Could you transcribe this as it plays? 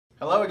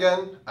Hello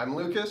again, I'm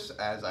Lucas,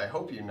 as I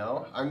hope you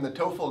know. I'm the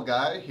TOEFL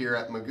guy here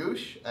at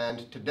Magoosh,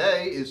 and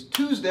today is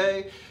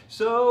Tuesday,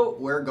 so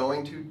we're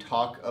going to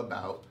talk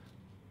about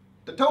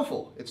the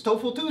TOEFL. It's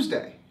TOEFL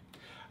Tuesday.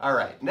 All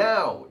right,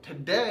 now,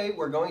 today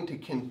we're going to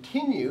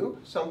continue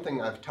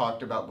something I've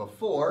talked about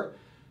before,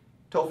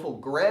 TOEFL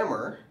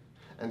grammar,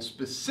 and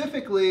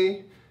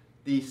specifically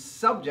the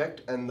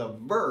subject and the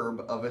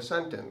verb of a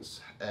sentence,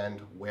 and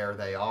where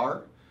they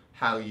are,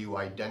 how you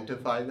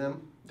identify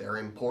them, their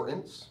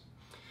importance.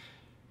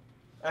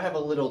 I have a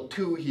little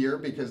 2 here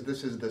because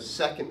this is the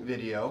second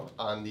video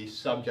on the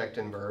subject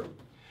and verb.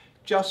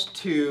 Just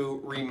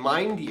to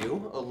remind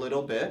you a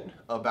little bit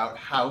about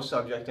how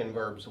subject and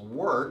verbs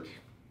work,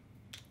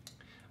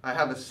 I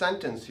have a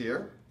sentence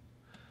here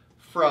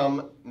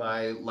from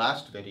my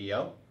last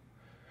video.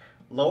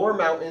 Lower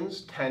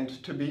mountains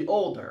tend to be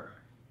older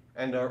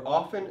and are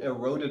often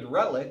eroded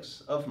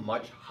relics of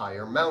much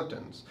higher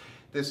mountains.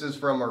 This is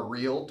from a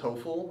real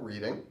TOEFL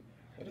reading.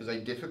 It is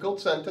a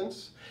difficult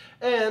sentence,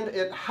 and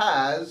it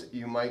has,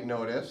 you might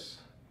notice,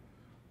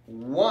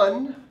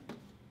 one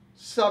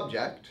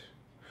subject,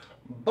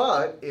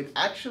 but it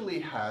actually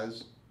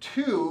has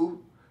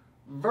 2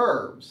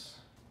 verbs,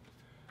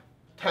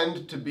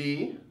 tend to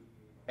be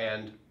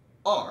and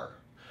are.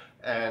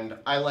 And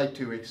I like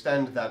to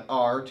extend that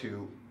are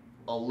to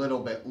a little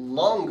bit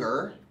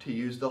longer to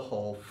use the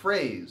whole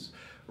phrase.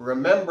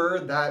 Remember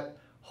that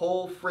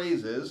whole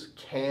phrases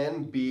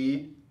can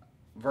be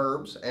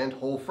verbs and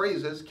whole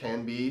phrases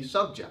can be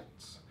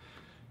subjects.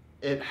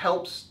 It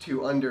helps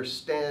to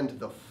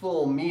understand the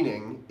full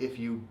meaning if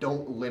you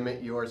don't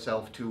limit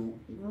yourself to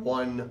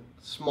one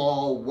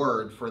small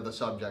word for the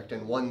subject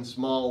and one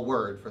small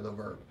word for the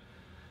verb.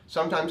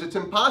 Sometimes it's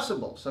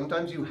impossible.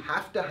 Sometimes you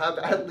have to have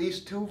at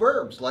least 2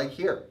 verbs, like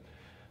here,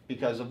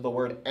 because of the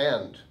word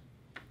and.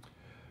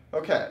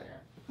 Okay,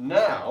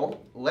 now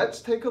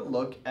let's take a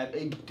look at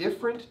a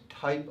different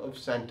type of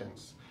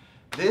sentence.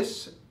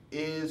 This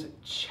is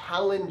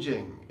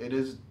challenging. It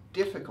is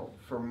difficult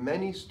for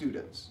many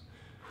students.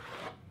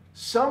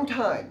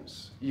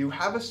 Sometimes you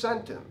have a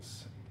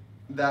sentence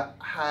that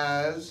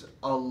has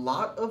a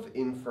lot of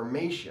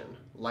information,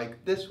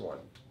 like this one.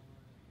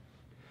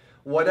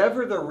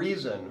 Whatever the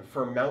reason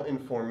for mountain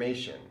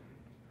formation,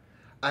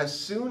 as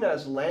soon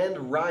as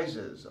land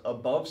rises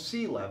above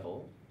sea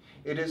level,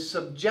 it is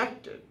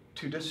subjected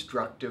to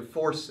destructive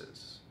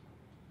forces.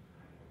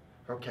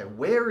 Okay,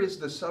 where is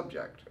the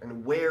subject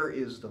and where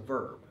is the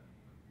verb?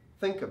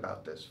 Think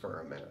about this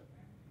for a minute.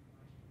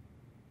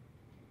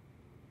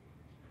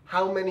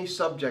 How many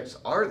subjects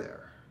are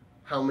there?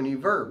 How many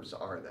verbs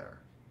are there?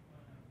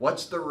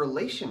 What's the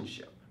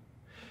relationship?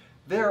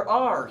 There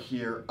are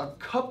here a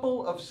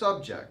couple of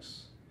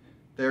subjects.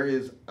 There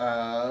is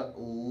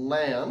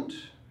land,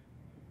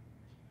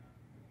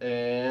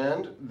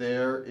 and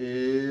there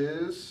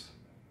is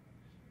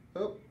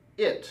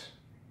it.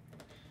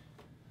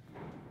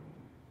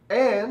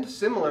 And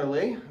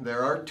similarly,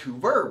 there are 2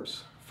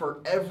 verbs. For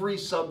every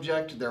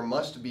subject, there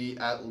must be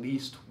at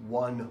least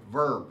 1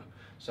 verb.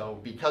 So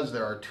because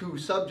there are 2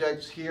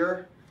 subjects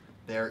here,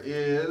 there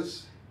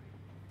is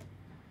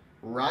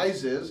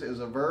rises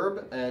is a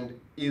verb and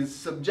is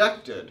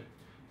subjected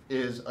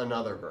is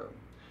another verb.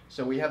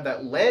 So we have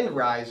that land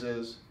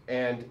rises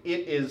and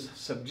it is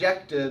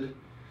subjected.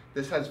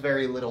 This has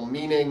very little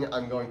meaning.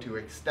 I'm going to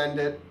extend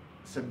it.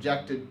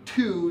 Subjected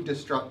to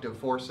destructive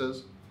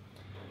forces.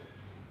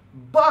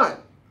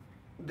 But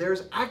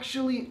there's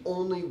actually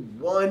only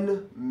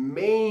one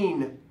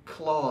main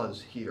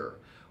clause here,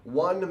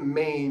 one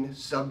main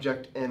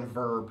subject and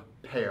verb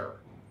pair.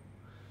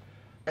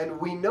 And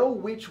we know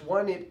which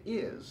one it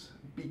is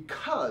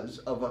because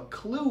of a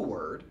clue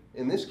word,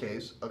 in this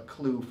case, a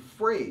clue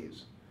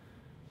phrase.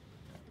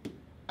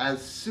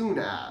 As soon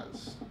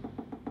as.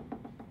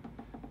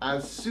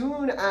 As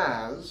soon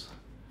as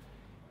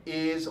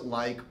is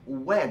like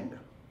when,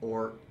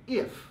 or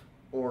if,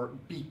 or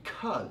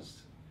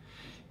because.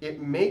 It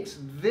makes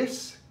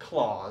this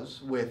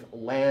clause with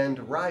land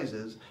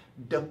rises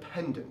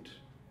dependent.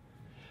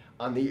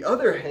 On the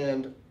other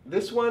hand,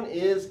 this one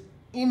is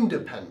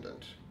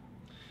independent.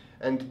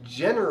 And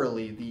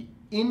generally, the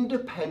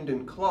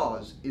independent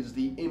clause is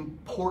the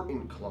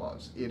important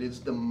clause. It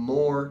is the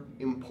more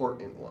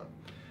important one.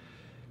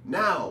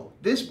 Now,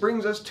 this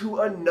brings us to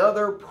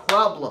another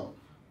problem.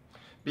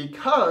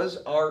 Because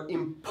our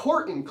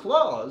important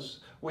clause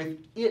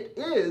with it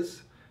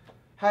is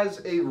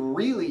has a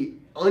really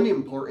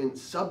unimportant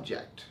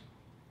subject.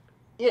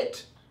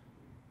 It.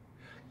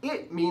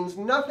 It means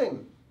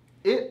nothing.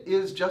 It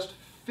is just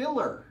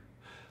filler.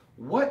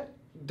 What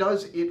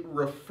does it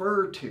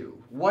refer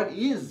to? What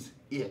is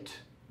it?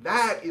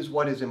 That is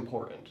what is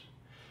important.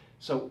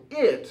 So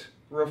it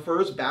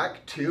refers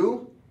back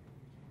to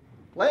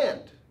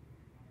land.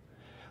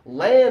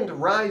 Land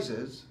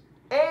rises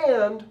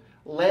and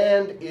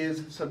land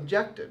is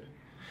subjected.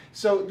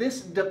 So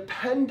this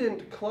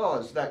dependent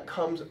clause that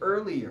comes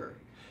earlier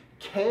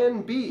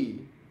can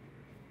be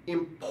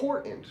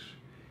important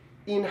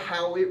in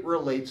how it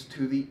relates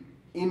to the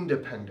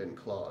independent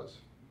clause.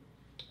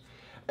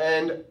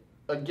 And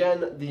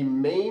again, the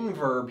main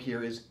verb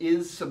here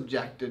is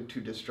subjected to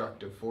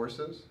destructive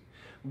forces,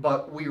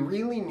 but we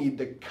really need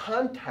the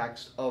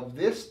context of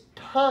this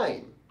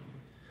time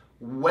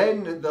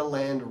when the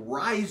land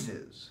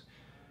rises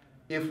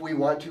if we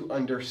want to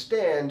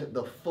understand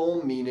the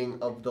full meaning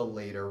of the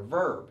later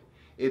verb.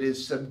 It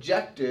is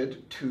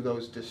subjected to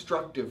those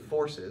destructive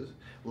forces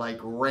like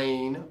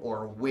rain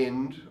or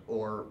wind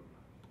or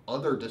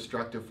other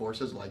destructive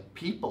forces like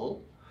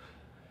people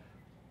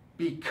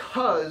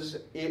because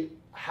it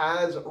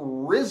has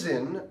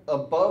risen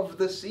above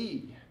the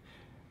sea.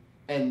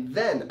 And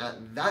then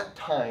at that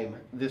time,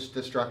 this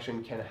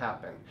destruction can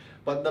happen.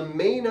 But the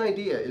main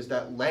idea is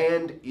that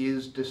land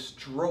is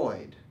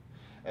destroyed.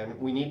 And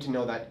we need to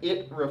know that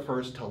it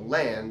refers to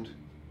land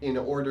in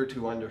order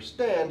to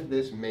understand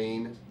this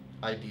main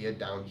idea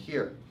down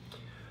here.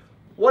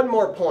 One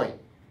more point.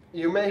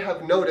 You may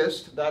have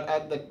noticed that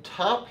at the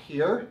top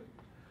here,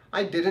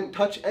 I didn't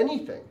touch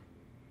anything.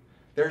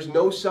 There's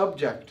no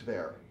subject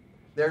there.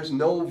 There's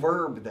no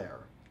verb there.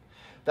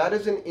 That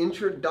is an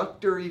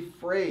introductory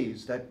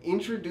phrase that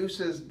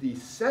introduces the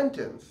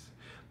sentence,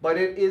 but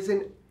it is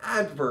an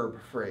adverb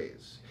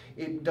phrase.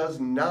 It does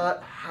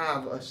not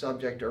have a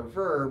subject or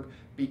verb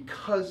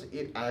because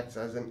it acts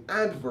as an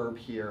adverb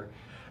here.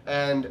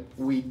 And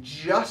we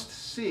just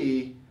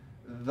see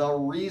the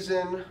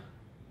reason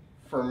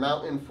for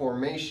mountain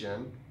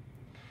formation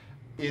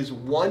is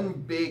one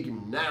big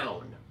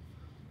noun,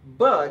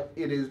 but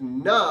it is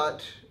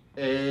not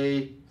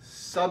a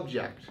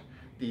subject.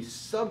 The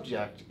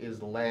subject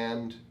is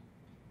land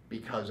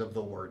because of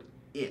the word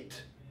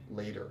it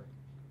later.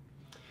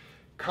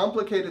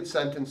 Complicated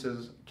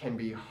sentences can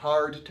be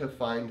hard to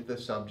find the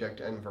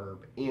subject and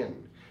verb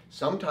in.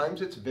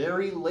 Sometimes it's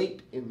very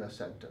late in the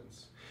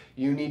sentence.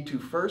 You need to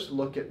first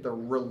look at the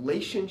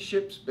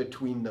relationships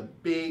between the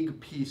big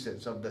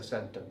pieces of the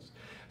sentence.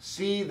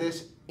 See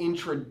this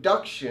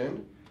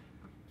introduction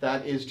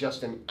that is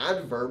just an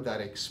adverb that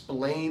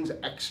explains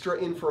extra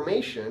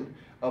information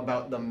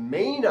about the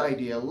main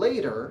idea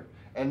later,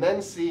 and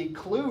then see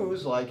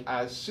clues like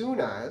as soon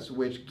as,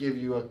 which give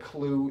you a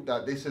clue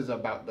that this is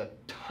about the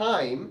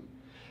time,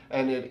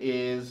 and it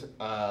is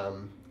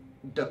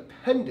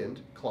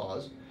dependent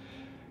clause.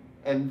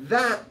 And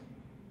that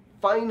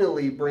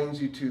finally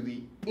brings you to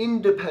the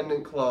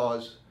independent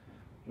clause,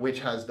 which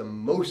has the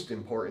most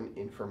important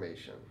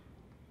information.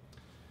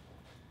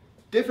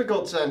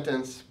 Difficult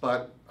sentence,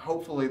 but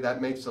hopefully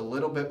that makes a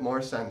little bit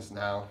more sense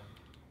now.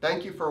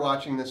 Thank you for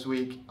watching this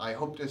week. I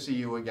hope to see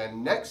you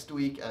again next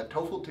week at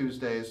TOEFL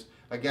Tuesdays.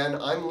 Again,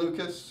 I'm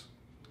Lucas.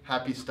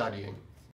 Happy studying.